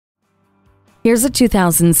Here's a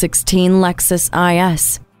 2016 Lexus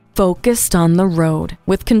IS. Focused on the road,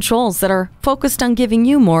 with controls that are focused on giving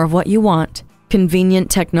you more of what you want.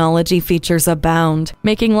 Convenient technology features abound,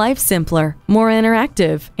 making life simpler, more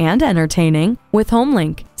interactive, and entertaining with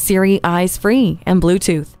HomeLink, Siri Eyes Free, and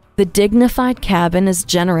Bluetooth. The dignified cabin is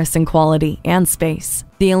generous in quality and space.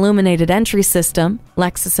 The illuminated entry system,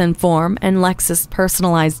 Lexus Inform, and Lexus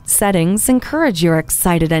personalized settings encourage your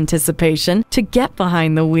excited anticipation to get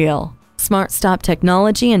behind the wheel. Smart Stop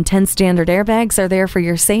technology and 10 standard airbags are there for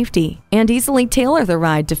your safety, and easily tailor the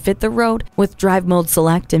ride to fit the road with Drive Mode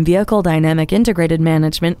Select and Vehicle Dynamic Integrated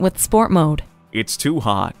Management with Sport Mode. It's too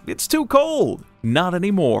hot, it's too cold. Not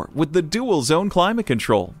anymore with the dual zone climate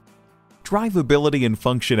control. Drivability and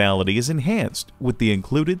functionality is enhanced with the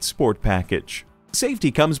included Sport package.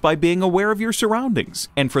 Safety comes by being aware of your surroundings,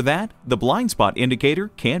 and for that, the blind spot indicator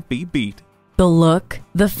can't be beat. The look,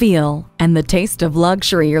 the feel, and the taste of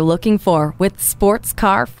luxury you're looking for with sports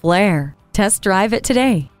car flair. Test drive it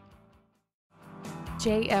today.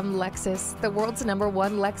 JM Lexus, the world's #1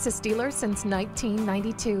 Lexus dealer since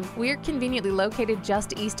 1992. We're conveniently located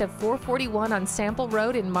just east of 441 on Sample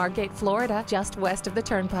Road in Margate, Florida, just west of the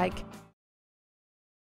Turnpike.